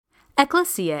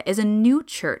Ecclesia is a new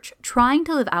church trying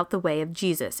to live out the way of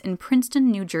Jesus in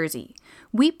Princeton, New Jersey.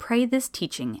 We pray this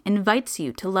teaching invites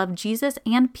you to love Jesus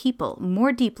and people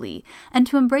more deeply and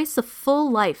to embrace the full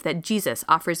life that Jesus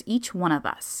offers each one of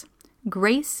us.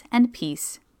 Grace and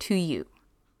peace to you.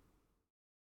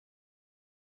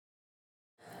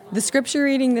 The scripture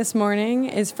reading this morning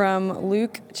is from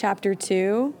Luke chapter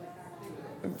 2,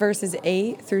 verses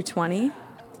 8 through 20.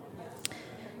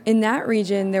 In that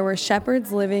region, there were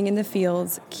shepherds living in the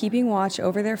fields, keeping watch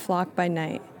over their flock by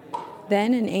night.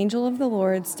 Then an angel of the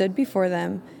Lord stood before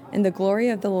them, and the glory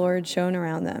of the Lord shone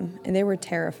around them, and they were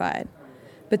terrified.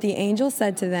 But the angel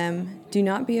said to them, "Do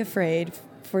not be afraid,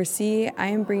 for see, I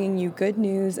am bringing you good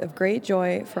news of great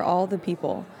joy for all the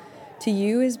people. To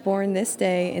you is born this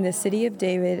day in the city of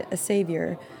David a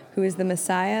Savior, who is the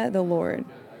Messiah, the Lord.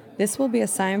 This will be a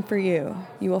sign for you.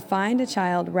 You will find a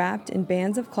child wrapped in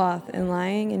bands of cloth and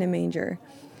lying in a manger."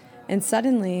 And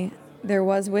suddenly there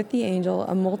was with the angel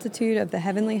a multitude of the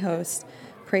heavenly host,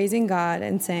 praising God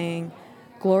and saying,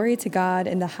 "Glory to God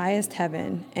in the highest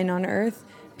heaven, and on earth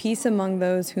peace among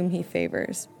those whom he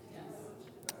favors."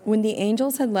 When the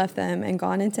angels had left them and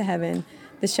gone into heaven,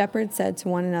 the shepherds said to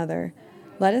one another,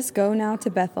 "Let us go now to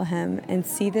Bethlehem and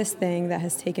see this thing that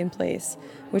has taken place,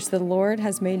 which the Lord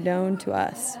has made known to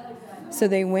us." So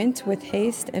they went with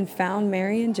haste and found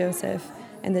Mary and Joseph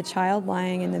and the child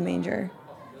lying in the manger.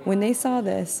 When they saw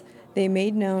this, they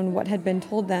made known what had been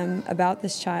told them about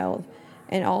this child,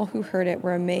 and all who heard it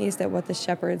were amazed at what the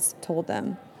shepherds told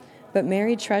them. But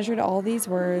Mary treasured all these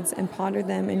words and pondered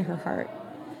them in her heart.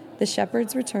 The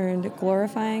shepherds returned,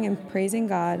 glorifying and praising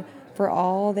God for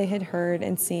all they had heard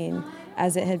and seen,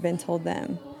 as it had been told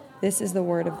them. This is the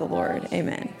word of the Lord.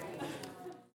 Amen.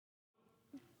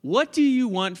 What do you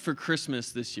want for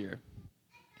Christmas this year?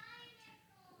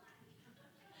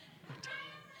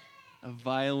 A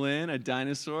violin, a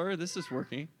dinosaur. This is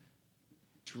working.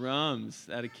 Drums,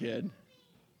 that a kid.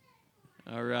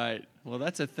 All right. Well,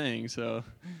 that's a thing. So,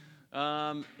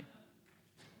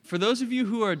 for those of you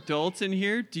who are adults in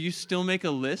here, do you still make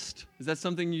a list? Is that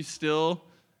something you still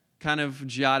kind of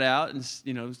jot out and,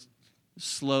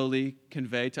 slowly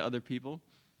convey to other people?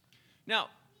 Now,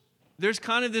 there's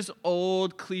kind of this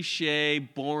old cliche,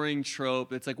 boring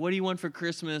trope. It's like, what do you want for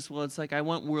Christmas? Well, it's like, I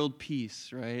want world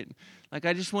peace, right? Like,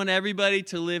 I just want everybody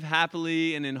to live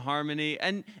happily and in harmony.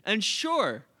 And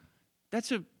sure,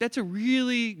 that's a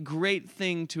really great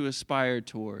thing to aspire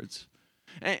towards.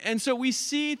 And so we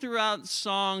see throughout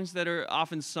songs that are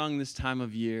often sung this time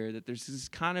of year that there's this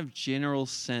kind of general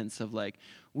sense of like,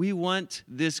 we want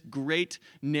this great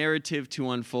narrative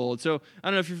to unfold. So I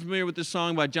don't know if you're familiar with this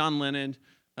song by John Lennon,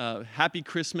 Happy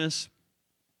Christmas.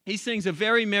 He sings a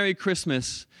very Merry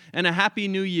Christmas and a Happy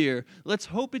New Year. Let's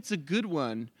hope it's a good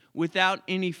one without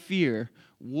any fear.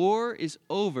 War is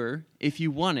over if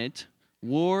you want it.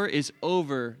 War is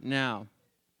over now.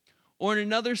 Or in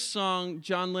another song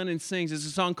John Lennon sings, it's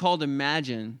a song called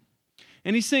Imagine.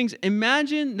 And he sings,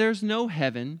 "Imagine there's no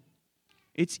heaven.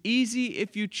 It's easy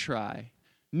if you try.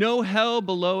 No hell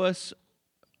below us,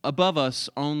 above us,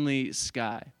 only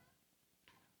sky."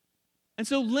 And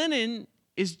so Lennon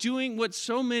is doing what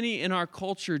so many in our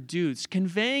culture do. It's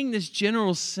conveying this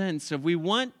general sense of we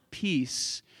want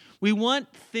peace. We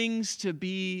want things to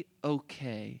be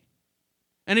okay.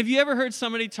 And have you ever heard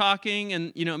somebody talking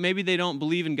and, maybe they don't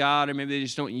believe in God or maybe they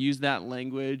just don't use that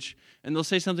language, and they'll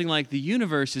say something like, "The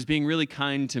universe is being really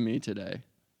kind to me today."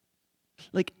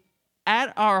 Like,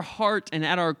 at our heart and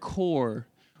at our core,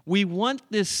 we want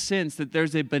this sense that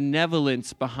there's a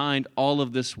benevolence behind all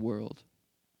of this world.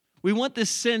 We want this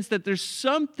sense that there's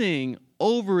something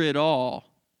over it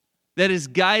all that is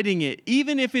guiding it,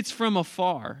 even if it's from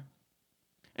afar.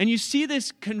 And you see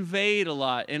this conveyed a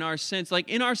lot in our sense, like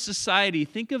in our society.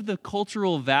 Think of the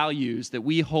cultural values that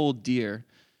we hold dear,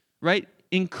 right?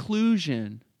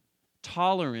 Inclusion,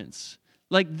 tolerance.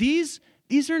 Like these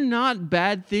are not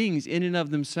bad things in and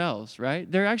of themselves,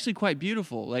 right? They're actually quite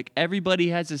beautiful. Like everybody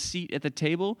has a seat at the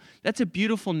table. That's a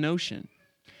beautiful notion.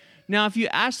 Now, if you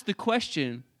ask the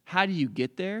question, how do you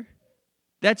get there?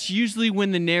 That's usually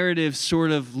when the narrative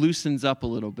sort of loosens up a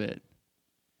little bit.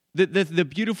 The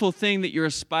beautiful thing that you're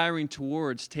aspiring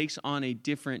towards takes on a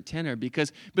different tenor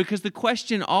because the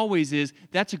question always is,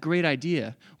 that's a great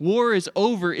idea. War is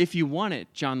over if you want it,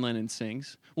 John Lennon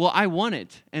sings. Well, I want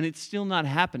it, and it's still not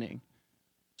happening.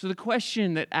 So the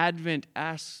question that Advent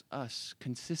asks us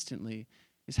consistently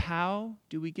is, how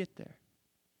do we get there?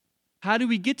 How do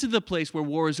we get to the place where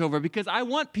war is over? Because I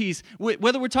want peace,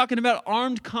 whether we're talking about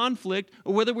armed conflict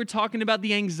or whether we're talking about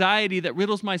the anxiety that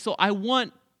riddles my soul. I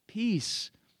want peace.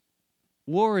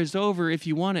 War is over if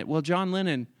you want it. Well, John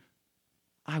Lennon,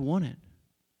 I want it.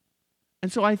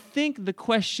 And so I think the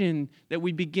question that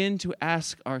we begin to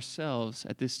ask ourselves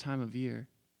at this time of year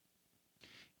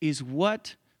is,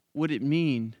 what would it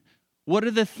mean? What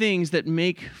are the things that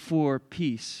make for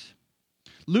peace?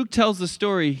 Luke tells the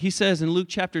story. He says in Luke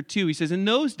chapter 2, he says, in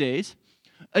those days,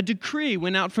 a decree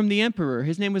went out from the emperor,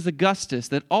 his name was Augustus,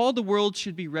 that all the world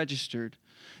should be registered.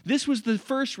 This was the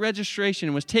first registration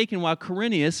and was taken while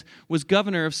Quirinius was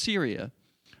governor of Syria.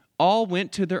 All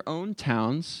went to their own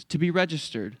towns to be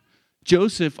registered.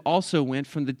 Joseph also went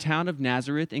from the town of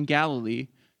Nazareth in Galilee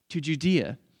to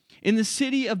Judea, in the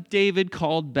city of David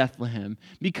called Bethlehem,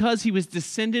 because he was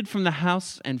descended from the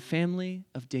house and family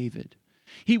of David.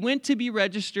 He went to be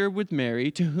registered with Mary,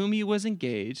 to whom he was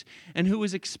engaged, and who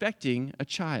was expecting a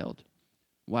child.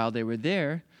 While they were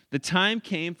there, the time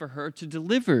came for her to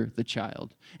deliver the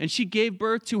child, and she gave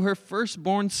birth to her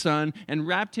firstborn son and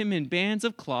wrapped him in bands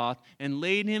of cloth and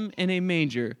laid him in a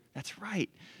manger. That's right,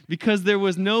 because there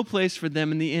was no place for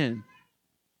them in the inn.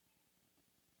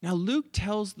 Now, Luke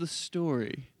tells the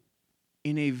story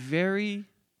in a very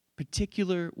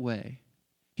particular way.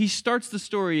 He starts the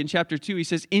story in chapter 2. He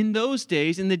says, in those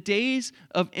days, in the days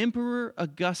of Emperor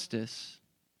Augustus.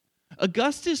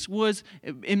 Augustus was,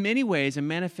 in many ways, a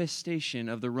manifestation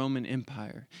of the Roman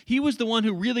Empire. He was the one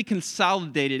who really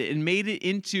consolidated it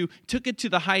and took it to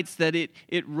the heights that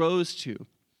it rose to.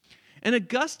 And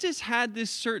Augustus had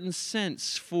this certain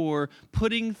sense for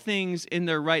putting things in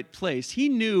their right place. He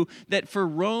knew that for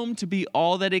Rome to be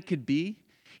all that it could be,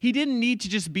 he didn't need to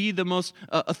just be the most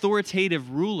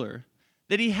authoritative ruler,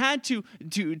 that he had to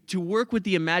work with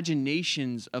the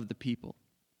imaginations of the people.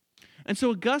 And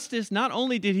so Augustus, not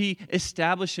only did he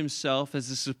establish himself as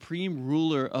the supreme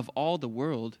ruler of all the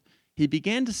world, he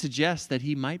began to suggest that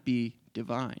he might be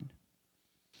divine.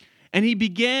 And he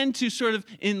began to sort of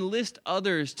enlist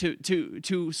others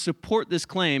to support this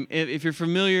claim. If you're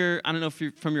familiar, I don't know if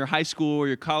you're from your high school or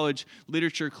your college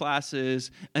literature classes,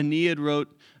 Virgil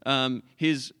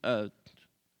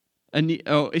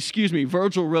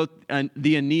wrote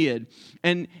the Aeneid.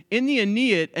 And in the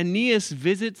Aeneid, Aeneas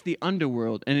visits the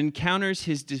underworld and encounters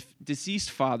his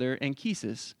deceased father,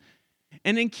 Anchises.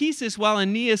 And Anchises, while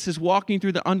Aeneas is walking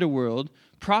through the underworld,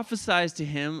 prophesies to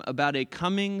him about a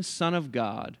coming Son of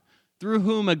God, through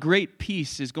whom a great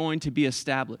peace is going to be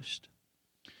established.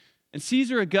 And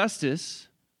Caesar Augustus,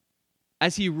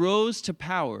 as he rose to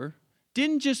power,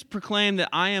 didn't just proclaim that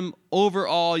I am over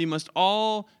all, you must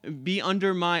all be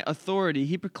under my authority.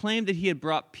 He proclaimed that he had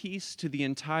brought peace to the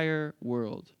entire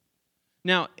world.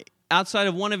 Now, outside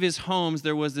of one of his homes,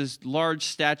 there was this large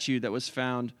statue that was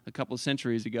found a couple of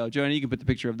centuries ago. Joanna, you can put the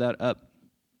picture of that up.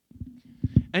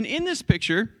 And in this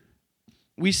picture,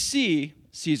 we see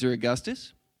Caesar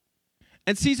Augustus.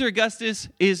 And Caesar Augustus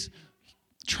is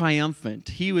triumphant.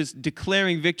 He was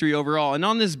declaring victory over all. And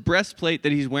on this breastplate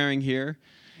that he's wearing here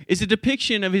is a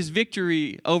depiction of his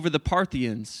victory over the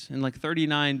Parthians in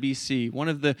 39 BC, one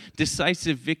of the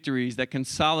decisive victories that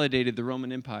consolidated the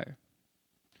Roman Empire.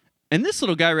 And this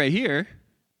little guy right here,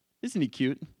 isn't he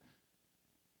cute?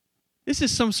 This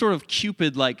is some sort of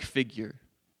Cupid-like figure.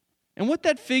 And what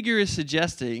that figure is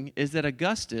suggesting is that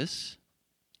Augustus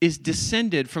is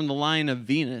descended from the line of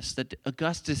Venus, that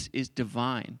Augustus is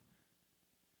divine.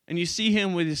 And you see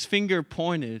him with his finger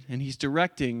pointed, and he's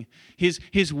directing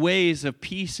his ways of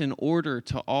peace and order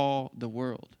to all the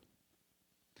world.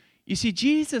 You see,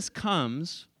 Jesus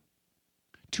comes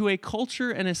to a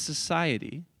culture and a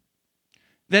society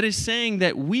that is saying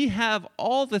that we have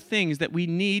all the things that we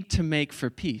need to make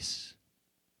for peace.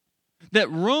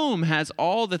 That Rome has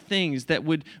all the things that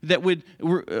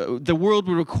the world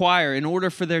would require in order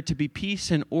for there to be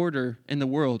peace and order in the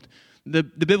world. The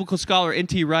biblical scholar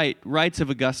N.T. Wright writes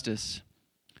of Augustus.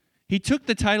 He took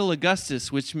the title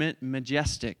Augustus, which meant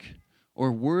majestic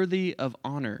or worthy of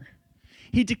honor.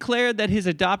 He declared that his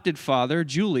adopted father,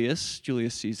 Julius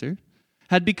Caesar,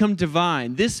 had become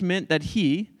divine. This meant that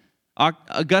he,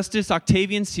 Augustus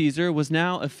Octavian Caesar, was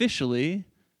now officially,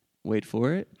 wait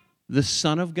for it, the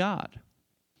Son of God.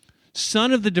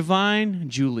 Son of the divine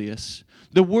Julius.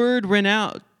 The word ran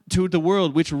out to the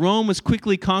world, which Rome was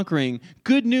quickly conquering.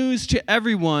 Good news to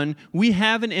everyone. We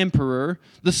have an emperor.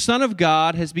 The Son of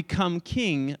God has become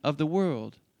king of the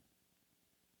world.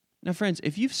 Now, friends,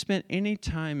 if you've spent any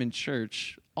time in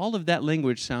church, all of that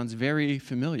language sounds very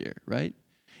familiar, right?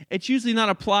 It's usually not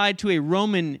applied to a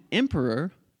Roman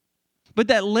emperor, but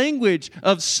that language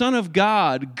of Son of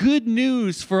God, good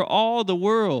news for all the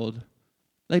world,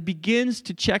 begins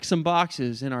to check some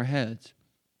boxes in our heads.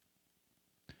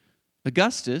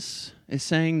 Augustus is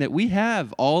saying that we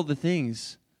have all the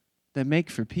things that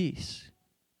make for peace.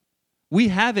 We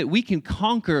have it. We can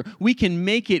conquer. We can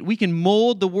make it. We can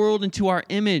mold the world into our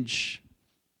image.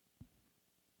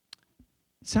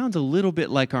 It sounds a little bit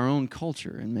like our own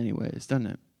culture in many ways, doesn't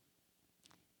it?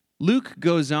 Luke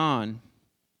goes on.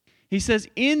 He says,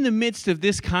 in the midst of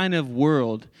this kind of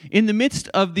world, in the midst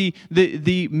of the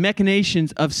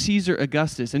machinations of Caesar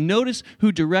Augustus, and notice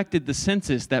who directed the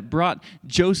census that brought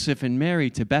Joseph and Mary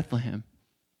to Bethlehem.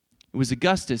 It was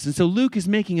Augustus. And so Luke is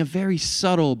making a very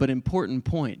subtle but important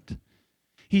point.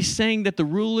 He's saying that the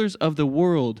rulers of the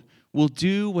world will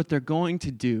do what they're going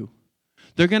to do.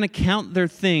 They're going to count their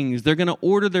things. They're going to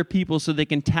order their people so they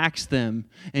can tax them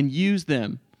and use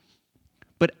them.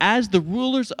 But as the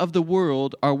rulers of the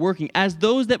world are working, as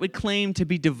those that would claim to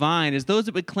be divine, as those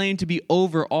that would claim to be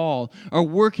over all, are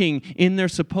working in their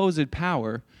supposed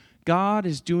power, God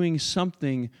is doing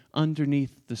something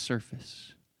underneath the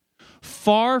surface.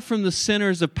 Far from the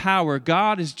centers of power,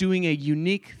 God is doing a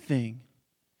unique thing.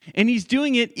 And he's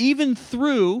doing it even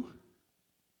through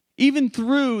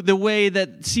the way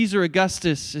that Caesar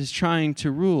Augustus is trying to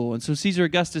rule. And so Caesar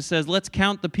Augustus says, let's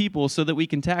count the people so that we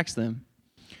can tax them.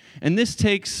 And this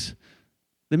takes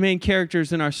the main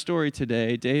characters in our story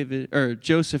today,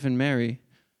 Joseph and Mary,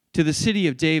 to the city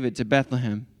of David, to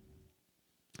Bethlehem.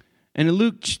 And in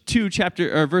Luke 2,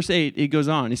 verse 8, it goes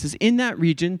on. He says, in that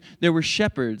region there were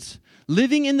shepherds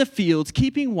living in the fields,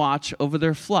 keeping watch over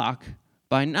their flock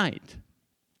by night.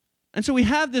 And so we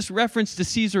have this reference to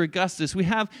Caesar Augustus. We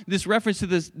have this reference to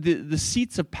the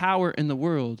seats of power in the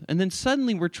world. And then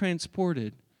suddenly we're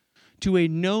transported to a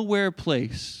nowhere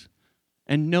place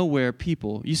and nowhere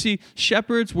people. You see,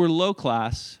 shepherds were low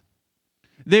class.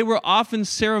 They were often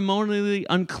ceremonially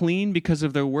unclean because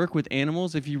of their work with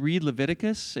animals. If you read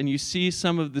Leviticus and you see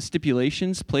some of the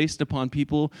stipulations placed upon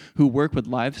people who work with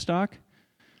livestock,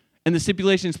 and the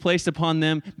stipulations placed upon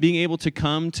them being able to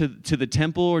come to the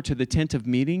temple or to the tent of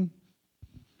meeting,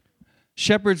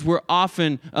 shepherds were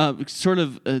often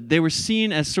they were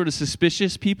seen as sort of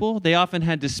suspicious people. They often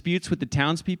had disputes with the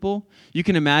townspeople. You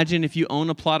can imagine if you own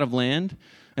a plot of land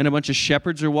and a bunch of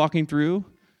shepherds are walking through,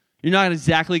 you're not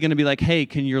exactly going to be like, hey,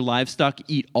 can your livestock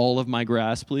eat all of my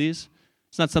grass, please?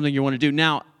 It's not something you want to do.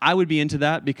 Now, I would be into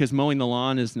that because mowing the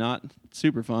lawn is not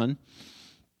super fun.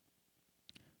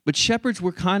 But shepherds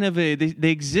were kind of they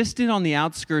existed on the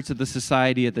outskirts of the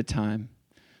society at the time.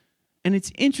 And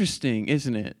it's interesting,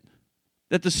 isn't it,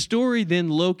 that the story then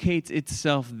locates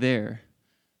itself there.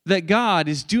 That God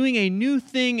is doing a new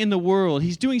thing in the world.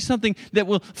 He's doing something that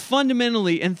will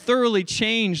fundamentally and thoroughly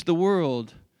change the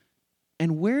world.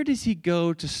 And where does he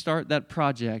go to start that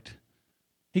project?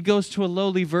 He goes to a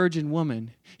lowly virgin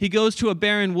woman. He goes to a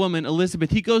barren woman, Elizabeth.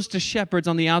 He goes to shepherds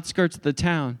on the outskirts of the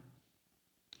town.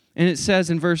 And it says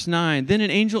in verse 9, then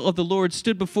an angel of the Lord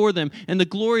stood before them, and the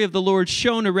glory of the Lord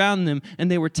shone around them,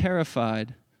 and they were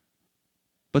terrified.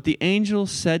 But the angel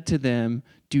said to them,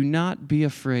 do not be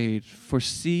afraid, for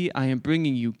see, I am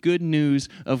bringing you good news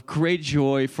of great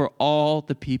joy for all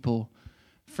the people.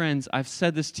 Friends, I've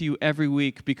said this to you every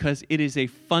week because it is a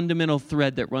fundamental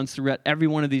thread that runs throughout every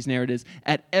one of these narratives.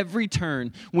 At every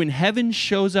turn, when heaven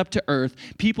shows up to earth,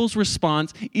 people's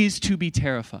response is to be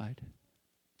terrified.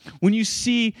 When you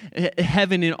see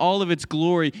heaven in all of its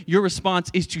glory, your response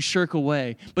is to shirk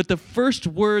away. But the first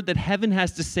word that heaven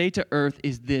has to say to earth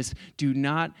is this: do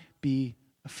not be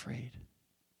afraid.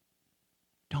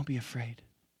 Don't be afraid.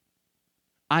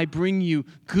 I bring you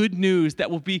good news that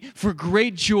will be for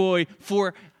great joy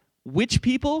for which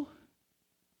people?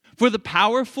 For the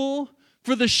powerful?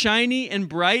 For the shiny and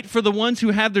bright, for the ones who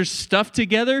have their stuff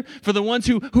together, for the ones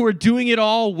who are doing it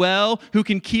all well, who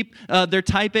can keep their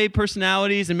type A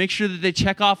personalities and make sure that they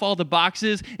check off all the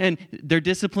boxes and their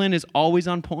discipline is always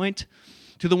on point,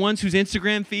 to the ones whose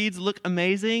Instagram feeds look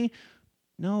amazing.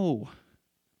 No.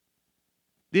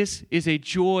 This is a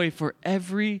joy for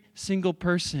every single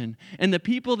person. And the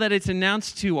people that it's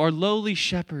announced to are lowly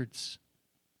shepherds.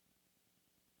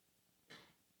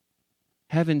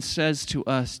 Heaven says to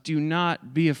us, do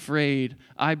not be afraid.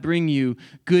 I bring you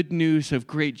good news of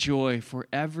great joy for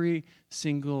every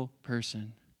single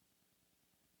person.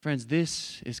 Friends,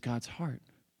 this is God's heart.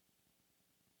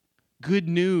 Good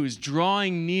news,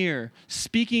 drawing near,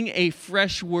 speaking a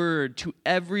fresh word to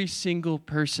every single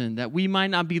person, that we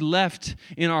might not be left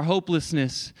in our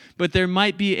hopelessness, but there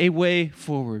might be a way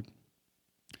forward.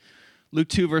 Luke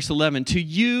 2, verse 11, to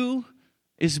you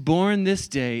is born this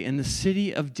day in the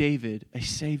city of David a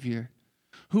Savior,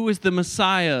 who is the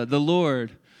Messiah, the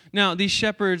Lord. Now, these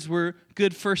shepherds were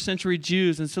good first century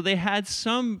Jews, and so they had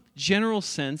some general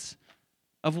sense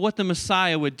of what the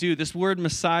Messiah would do. This word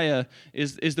Messiah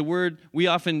is the word we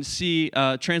often see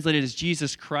translated as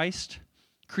Jesus Christ,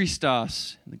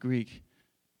 Christos in the Greek.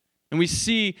 And we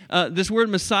see this word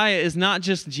Messiah is not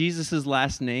just Jesus'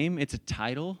 last name, it's a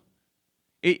title.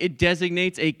 It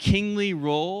designates a kingly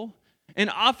role. And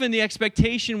often the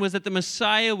expectation was that the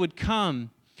Messiah would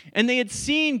come. And they had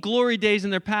seen glory days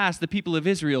in their past, the people of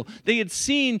Israel. They had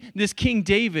seen this King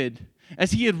David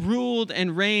as he had ruled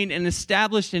and reigned and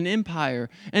established an empire.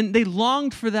 And they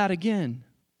longed for that again.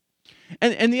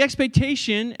 And the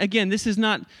expectation, again, this is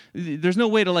not, there's no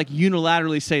way to like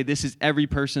unilaterally say this is every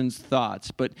person's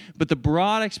thoughts. But the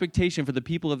broad expectation for the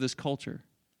people of this culture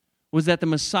was that the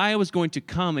Messiah was going to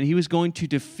come and he was going to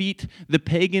defeat the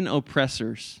pagan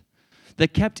oppressors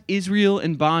that kept Israel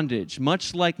in bondage,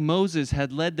 much like Moses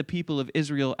had led the people of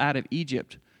Israel out of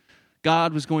Egypt.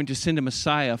 God was going to send a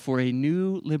Messiah for a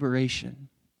new liberation.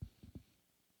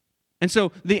 And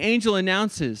so the angel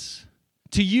announces,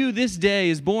 to you this day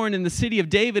is born in the city of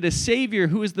David a Savior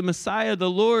who is the Messiah, the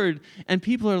Lord. And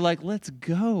people are like, let's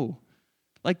go.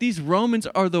 Like these Romans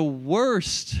are the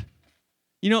worst.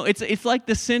 You know, it's like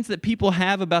the sense that people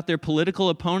have about their political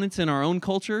opponents in our own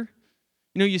culture.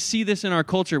 You know, you see this in our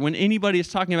culture. When anybody is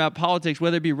talking about politics,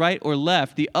 whether it be right or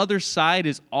left, the other side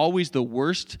is always the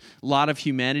worst lot of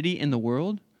humanity in the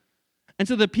world. And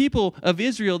so the people of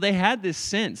Israel, they had this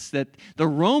sense that the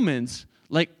Romans,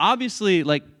 like obviously,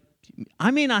 like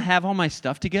I may not have all my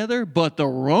stuff together, but the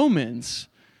Romans,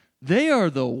 they are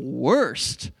the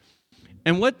worst.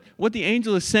 And what the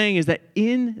angel is saying is that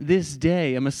in this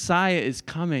day, a Messiah is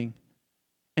coming.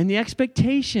 And the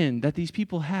expectation that these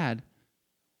people had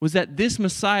was that this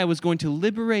Messiah was going to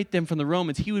liberate them from the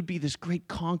Romans. He would be this great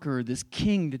conqueror, this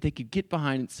king that they could get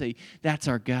behind and say, that's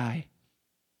our guy.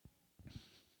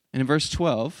 And in verse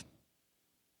 12,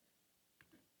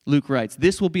 Luke writes,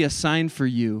 this will be a sign for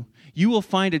you. You will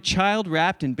find a child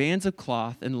wrapped in bands of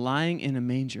cloth and lying in a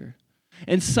manger.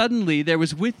 And suddenly there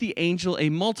was with the angel a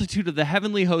multitude of the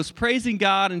heavenly hosts praising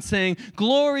God and saying,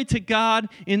 glory to God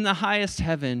in the highest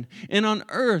heaven, and on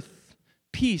earth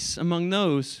peace among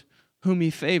those whom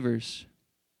he favors.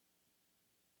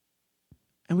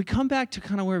 And we come back to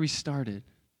kind of where we started.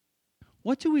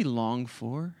 What do we long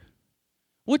for?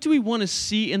 What do we want to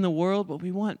see in the world? Well,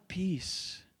 we want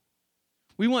peace.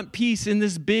 We want peace in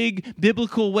this big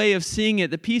biblical way of seeing it.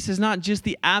 The peace is not just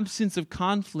the absence of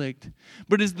conflict,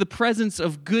 but it is the presence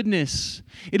of goodness.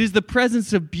 It is the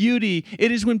presence of beauty.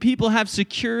 It is when people have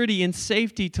security and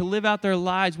safety to live out their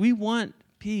lives. We want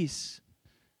peace.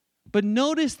 But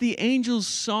notice the angel's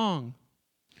song.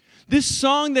 This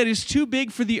song that is too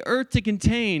big for the earth to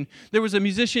contain. There was a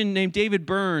musician named David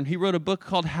Byrne. He wrote a book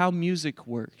called How Music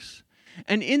Works.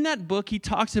 And in that book, he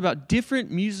talks about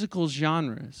different musical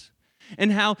genres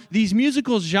and how these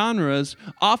musical genres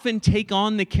often take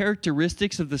on the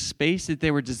characteristics of the space that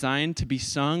they were designed to be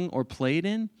sung or played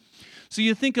in. So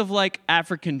you think of like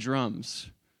African drums.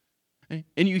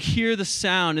 And you hear the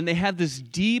sound, and they have this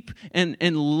deep and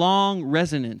long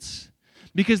resonance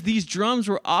because these drums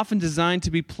were often designed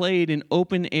to be played in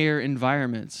open-air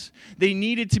environments. They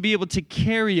needed to be able to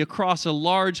carry across a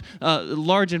large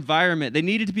environment. They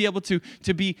needed to be able to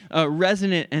be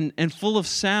resonant and full of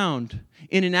sound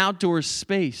in an outdoor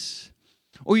space.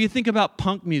 Or you think about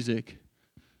punk music.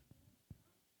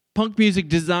 Punk music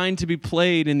designed to be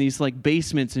played in these like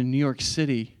basements in New York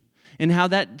City. And how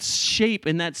that shape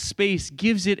and that space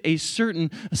gives it a certain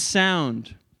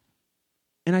sound.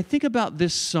 And I think about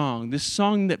this song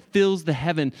that fills the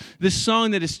heaven, this song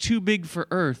that is too big for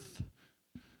earth.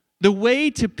 The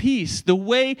way to peace, the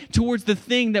way towards the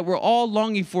thing that we're all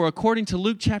longing for, according to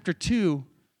Luke chapter 2,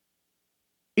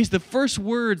 is the first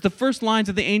words, the first lines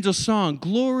of the angel's song,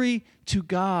 glory to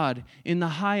God in the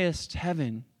highest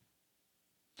heaven.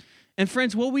 And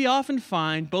friends, what we often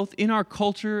find, both in our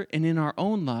culture and in our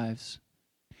own lives,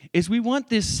 is we want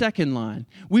this second line.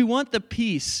 We want the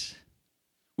peace.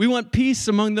 We want peace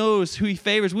among those who he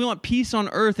favors. We want peace on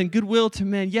earth and goodwill to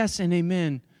men. Yes and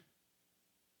amen.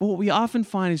 But what we often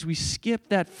find is we skip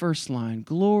that first line,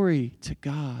 glory to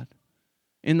God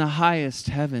in the highest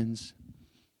heavens.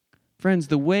 Friends,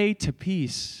 the way to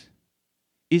peace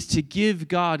is to give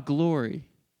God glory.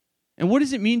 And what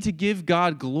does it mean to give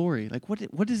God glory? Like,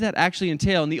 what does that actually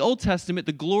entail? In the Old Testament,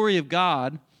 the glory of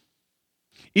God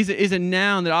is a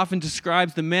noun that often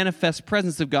describes the manifest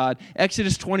presence of God.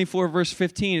 Exodus 24, verse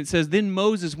 15, it says, then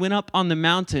Moses went up on the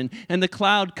mountain, and the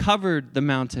cloud covered the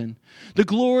mountain. The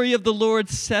glory of the Lord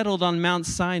settled on Mount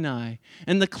Sinai,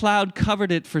 and the cloud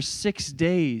covered it for 6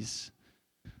 days.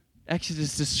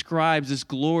 Exodus describes this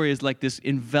glory as like this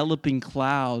enveloping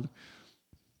cloud.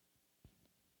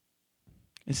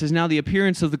 It says, now the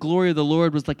appearance of the glory of the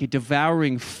Lord was like a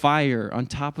devouring fire on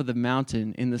top of the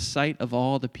mountain in the sight of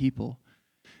all the people.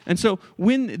 And so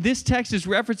when this text is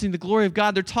referencing the glory of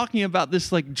God, they're talking about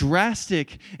this like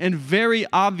drastic and very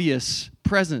obvious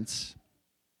presence.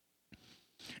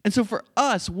 And so for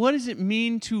us, what does it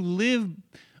mean to live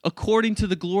according to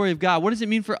the glory of God? What does it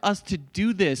mean for us to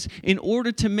do this in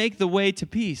order to make the way to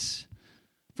peace?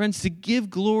 Friends, to give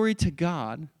glory to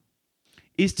God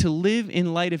is to live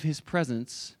in light of his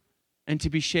presence and to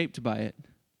be shaped by it.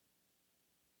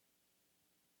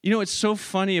 You know, what's so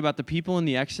funny about the people in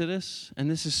the Exodus, and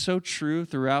this is so true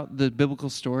throughout the biblical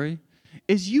story,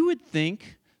 is you would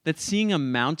think that seeing a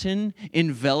mountain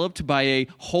enveloped by a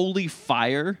holy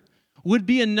fire would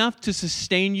be enough to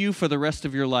sustain you for the rest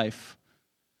of your life.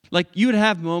 Like, you would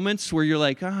have moments where you're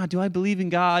like, do I believe in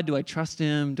God? Do I trust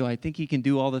him? Do I think he can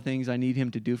do all the things I need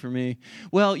him to do for me?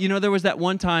 Well, you know, there was that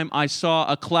one time I saw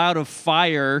a cloud of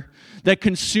fire that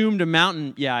consumed a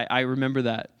mountain. Yeah, I remember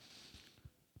that.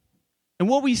 And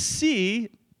what we see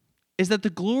is that the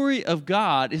glory of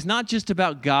God is not just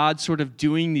about God sort of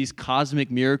doing these cosmic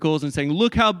miracles and saying,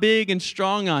 look how big and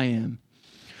strong I am.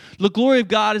 The glory of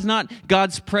God is not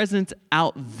God's presence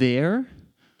out there.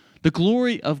 The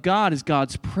glory of God is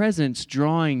God's presence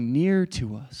drawing near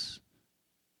to us.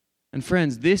 And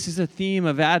friends, this is a theme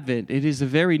of Advent. It is the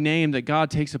very name that God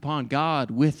takes upon,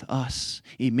 God with us,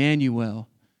 Emmanuel.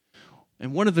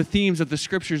 And one of the themes of the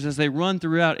scriptures as they run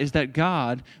throughout is that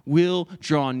God will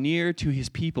draw near to his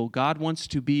people. God wants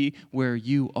to be where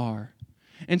you are.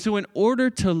 And so in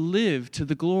order to live to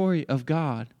the glory of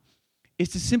God, is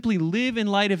to simply live in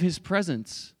light of his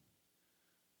presence.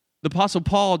 The Apostle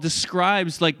Paul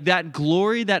describes like that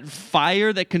glory, that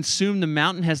fire that consumed the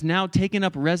mountain has now taken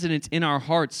up residence in our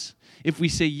hearts. If we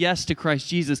say yes to Christ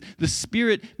Jesus, the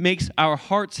Spirit makes our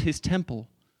hearts his temple.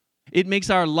 It makes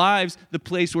our lives the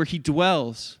place where he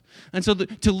dwells. And so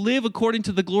to live according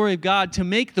to the glory of God, to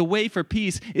make the way for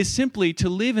peace, is simply to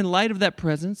live in light of that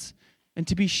presence and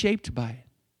to be shaped by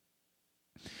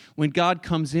it. When God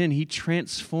comes in, he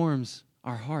transforms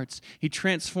our hearts. He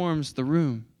transforms the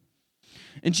room.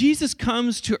 And Jesus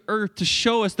comes to earth to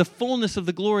show us the fullness of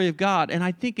the glory of God. And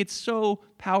I think it's so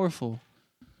powerful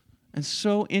and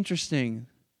so interesting,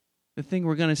 the thing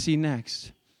we're going to see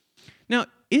next. Now,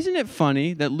 isn't it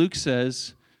funny that Luke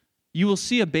says, you will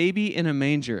see a baby in a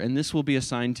manger, and this will be a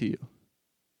sign to you?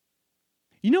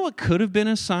 You know what could have been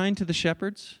a sign to the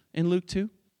shepherds in Luke 2?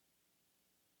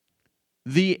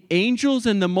 The angels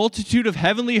and the multitude of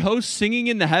heavenly hosts singing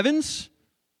in the heavens,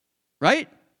 right?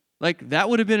 Like, that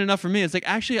would have been enough for me. It's like,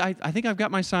 actually, I think I've got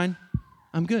my sign.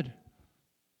 I'm good.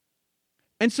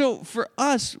 And so for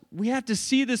us, we have to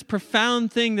see this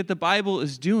profound thing that the Bible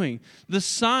is doing. The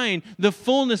sign, the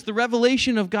fullness, the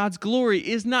revelation of God's glory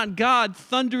is not God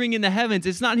thundering in the heavens.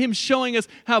 It's not him showing us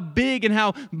how big and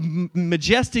how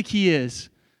majestic he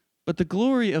is. But the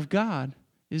glory of God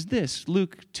is this,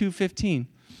 Luke 2:15.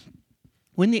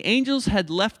 When the angels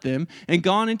had left them and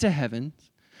gone into heaven,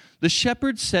 the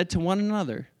shepherds said to one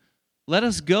another, let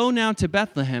us go now to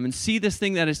Bethlehem and see this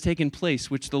thing that has taken place,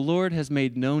 which the Lord has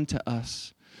made known to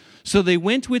us. So they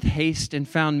went with haste and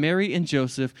found Mary and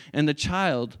Joseph and the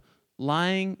child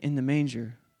lying in the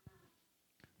manger.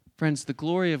 Friends, the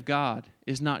glory of God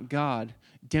is not God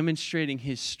demonstrating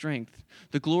his strength.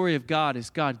 The glory of God is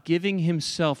God giving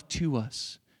himself to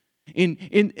us. In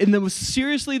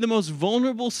the most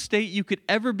vulnerable state you could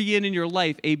ever be in your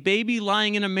life, a baby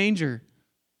lying in a manger.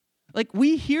 Like,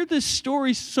 we hear this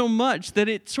story so much that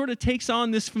it sort of takes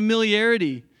on this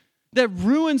familiarity that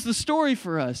ruins the story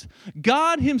for us.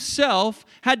 God himself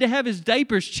had to have his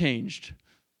diapers changed.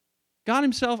 God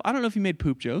himself, I don't know if he made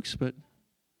poop jokes, but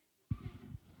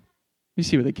you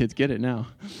see where the kids get it now.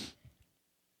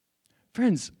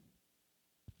 Friends,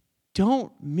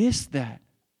 don't miss that.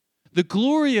 The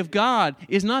glory of God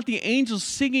is not the angels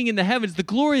singing in the heavens. The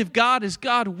glory of God is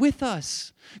God with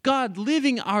us. God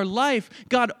living our life.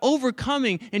 God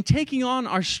overcoming and taking on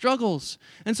our struggles.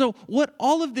 And so what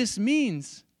all of this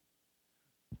means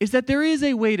is that there is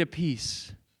a way to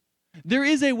peace. There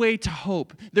is a way to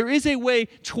hope. There is a way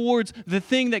towards the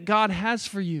thing that God has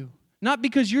for you. Not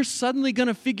because you're suddenly going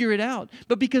to figure it out,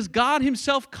 but because God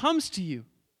himself comes to you.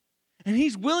 And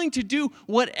he's willing to do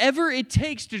whatever it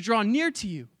takes to draw near to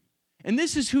you. And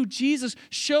this is who Jesus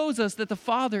shows us that the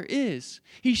Father is.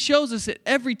 He shows us at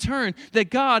every turn that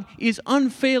God is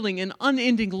unfailing and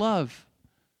unending love.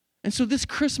 And so this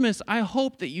Christmas, I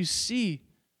hope that you see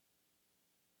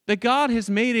that God has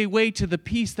made a way to the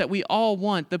peace that we all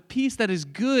want, the peace that is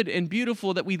good and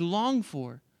beautiful that we long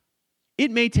for. It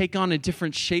may take on a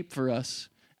different shape for us,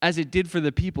 as it did for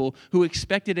the people who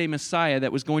expected a Messiah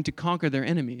that was going to conquer their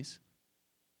enemies.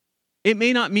 It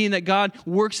may not mean that God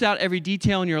works out every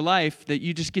detail in your life, that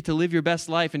you just get to live your best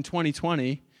life in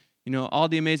 2020. You know, all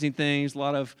the amazing things, a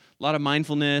lot of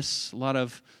mindfulness, a lot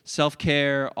of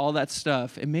self-care, all that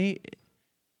stuff. It may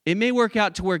It may work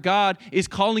out to where God is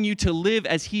calling you to live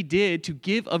as he did, to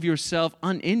give of yourself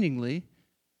unendingly.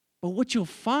 But what you'll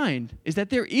find is that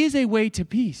there is a way to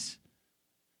peace,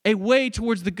 a way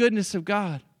towards the goodness of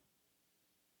God.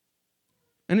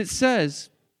 And it says,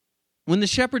 when the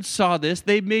shepherds saw this,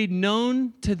 they made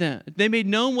known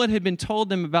what had been told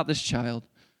them about this child.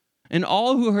 And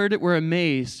all who heard it were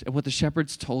amazed at what the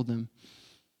shepherds told them.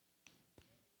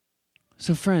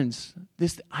 So friends,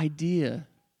 this idea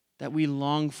that we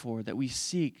long for, that we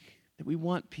seek, that we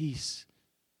want peace,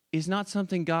 is not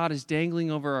something God is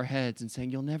dangling over our heads and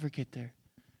saying, you'll never get there.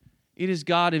 It is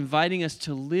God inviting us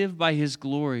to live by his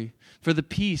glory for the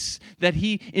peace that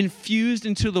he infused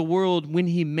into the world when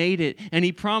he made it, and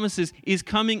he promises is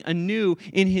coming anew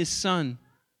in his Son.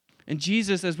 And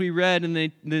Jesus, as we read in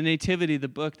the Nativity, the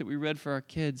book that we read for our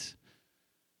kids,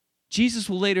 Jesus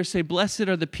will later say, "Blessed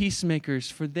are the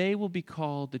peacemakers, for they will be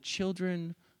called the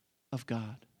children of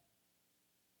God."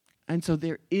 And so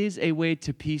there is a way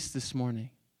to peace this morning.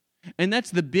 And that's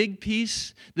the big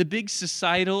peace, the big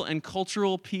societal and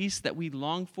cultural peace that we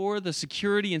long for, the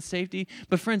security and safety.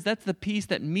 But friends, that's the peace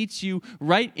that meets you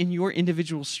right in your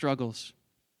individual struggles.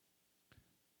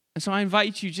 And so I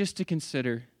invite you just to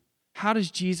consider, how does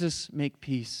Jesus make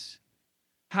peace?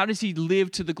 How does he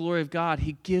live to the glory of God?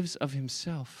 He gives of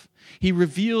himself. He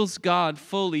reveals God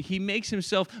fully. He makes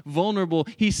himself vulnerable.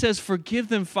 He says, "Forgive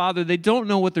them, Father. They don't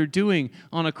know what they're doing,"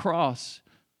 on a cross.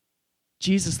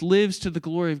 Jesus lives to the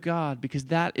glory of God because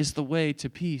that is the way to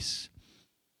peace.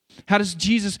 How does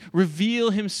Jesus reveal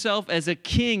himself as a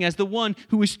king, as the one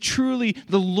who is truly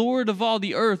the Lord of all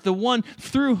the earth, the one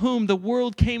through whom the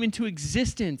world came into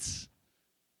existence?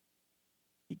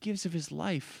 He gives of his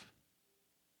life.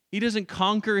 He doesn't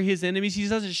conquer his enemies. He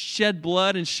doesn't shed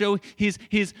blood and show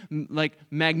his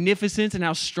magnificence and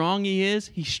how strong he is.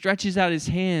 He stretches out his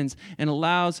hands and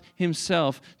allows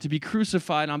himself to be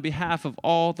crucified on behalf of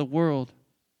all the world.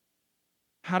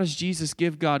 How does Jesus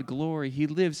give God glory? He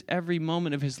lives every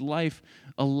moment of his life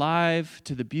alive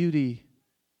to the beauty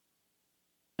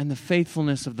and the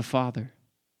faithfulness of the Father.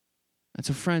 And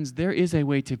so, friends, there is a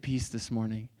way to peace this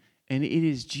morning. And it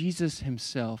is Jesus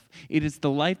himself. It is the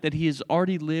life that he has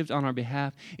already lived on our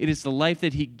behalf. It is the life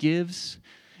that he gives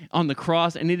on the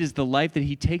cross. And it is the life that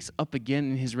he takes up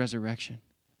again in his resurrection.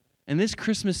 And this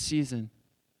Christmas season,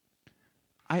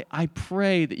 I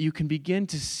pray that you can begin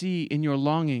to see in your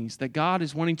longings that God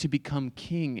is wanting to become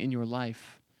king in your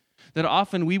life. That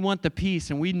often we want the peace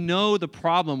and we know the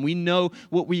problem. We know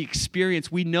what we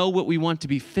experience. We know what we want to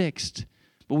be fixed.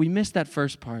 But we miss that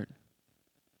first part.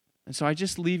 And so I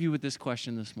just leave you with this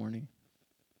question this morning.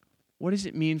 What does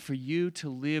it mean for you to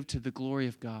live to the glory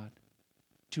of God?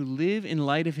 To live in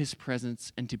light of his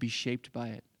presence and to be shaped by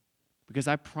it? Because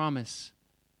I promise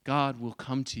God will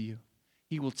come to you.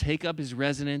 He will take up his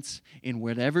residence in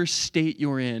whatever state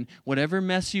you're in, whatever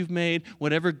mess you've made,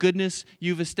 whatever goodness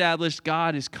you've established,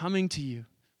 God is coming to you.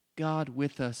 God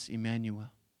with us,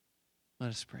 Emmanuel. Let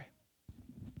us pray.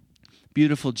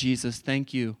 Beautiful Jesus,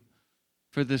 thank you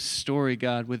for this story,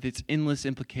 God, with its endless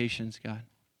implications, God.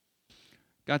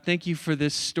 God, thank you for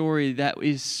this story that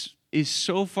is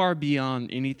so far beyond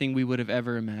anything we would have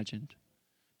ever imagined.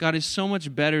 God, is so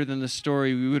much better than the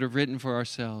story we would have written for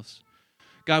ourselves.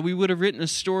 God, we would have written a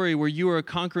story where you are a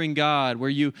conquering God, where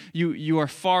you are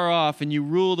far off and you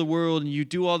rule the world and you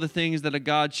do all the things that a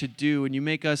God should do and you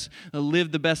make us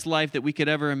live the best life that we could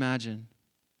ever imagine.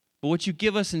 But what you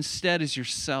give us instead is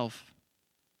yourself.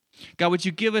 God, what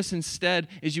you give us instead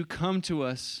is you come to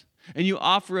us and you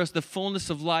offer us the fullness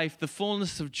of life, the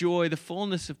fullness of joy, the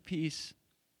fullness of peace.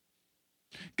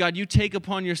 God, you take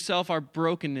upon yourself our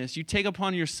brokenness. You take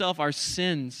upon yourself our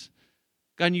sins.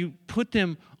 God, and you put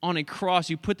them on a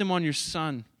cross. You put them on your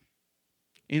Son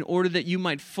in order that you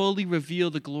might fully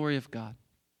reveal the glory of God.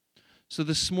 So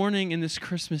this morning in this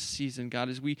Christmas season, God,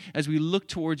 as we look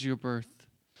towards your birth,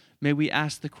 may we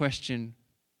ask the question,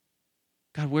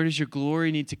 God, where does your glory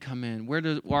need to come in? Where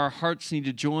do our hearts need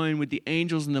to join with the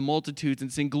angels and the multitudes and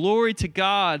sing glory to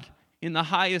God in the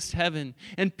highest heaven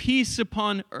and peace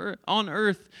on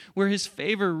earth where his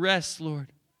favor rests,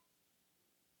 Lord?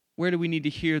 Where do we need to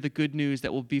hear the good news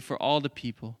that will be for all the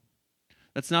people?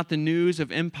 That's not the news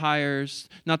of empires,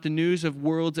 not the news of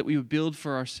worlds that we would build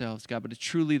for ourselves, God, but it's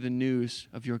truly the news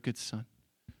of your good Son.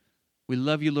 We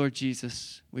love you, Lord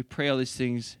Jesus. We pray all these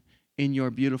things in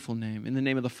your beautiful name, in the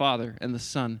name of the Father and the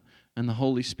Son and the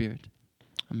Holy Spirit.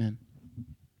 Amen.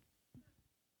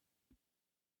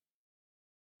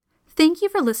 Thank you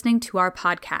for listening to our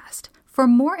podcast. For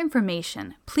more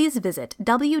information, please visit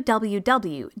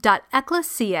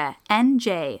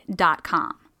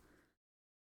www.ecclesianj.com.